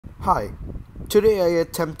Hi. Today I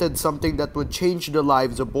attempted something that would change the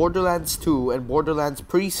lives of Borderlands 2 and Borderlands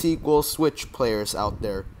pre-sequel Switch players out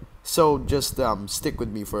there. So just stick with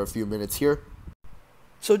me for a few minutes here.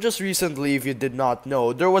 So just recently, if you did not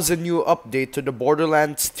know, there was a new update to the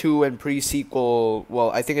Borderlands 2 and pre-sequel,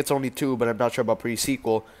 well, I think it's only 2, but I'm not sure about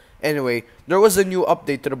pre-sequel. Anyway, there was a new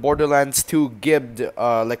update to the Borderlands 2 Gibbed,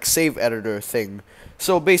 like save editor thing.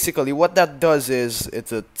 So basically, what that does is,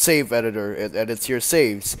 it's a save editor, it edits your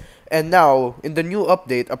saves. And now, in the new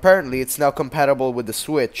update, apparently it's now compatible with the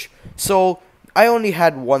Switch. So, I only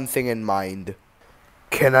had one thing in mind.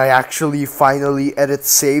 Can I actually finally edit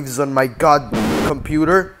saves on my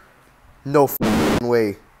computer? No f***ing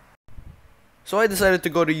way. So I decided to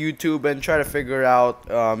go to YouTube and try to figure out,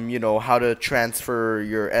 how to transfer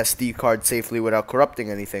your SD card safely without corrupting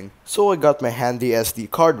anything. So I got my handy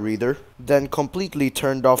SD card reader, then completely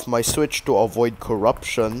turned off my Switch to avoid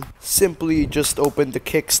corruption. Simply just opened the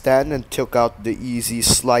kickstand and took out the easy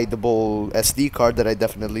slidable SD card that I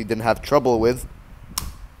definitely didn't have trouble with.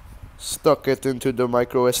 Stuck it into the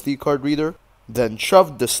micro SD card reader, then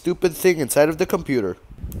shoved the stupid thing inside of the computer.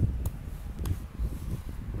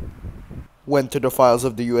 Went to the files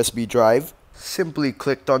of the USB drive, simply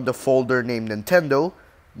clicked on the folder named Nintendo,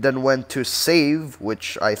 then went to save,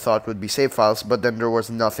 which I thought would be save files, but then there was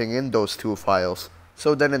nothing in those two files.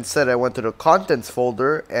 So then instead I went to the contents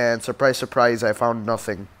folder, and surprise surprise, I found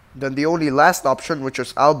nothing. Then the only last option, which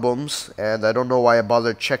was albums, and I don't know why I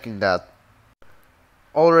bothered checking that.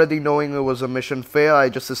 Already knowing it was a mission fail, I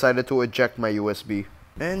just decided to eject my USB.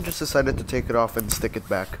 And just decided to take it off and stick it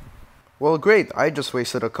back. Well, great, I just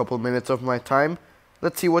wasted a couple minutes of my time.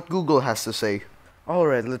 Let's see what Google has to say.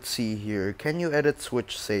 Alright, let's see here. Can you edit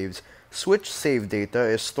Switch saves? Switch save data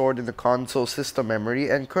is stored in the console system memory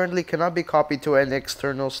and currently cannot be copied to any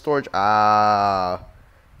external storage. That's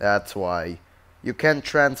why. You can't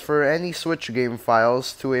transfer any Switch game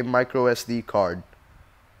files to a micro SD card.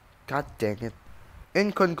 God dang it.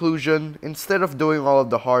 In conclusion, instead of doing all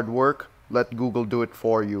of the hard work, let Google do it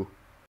for you.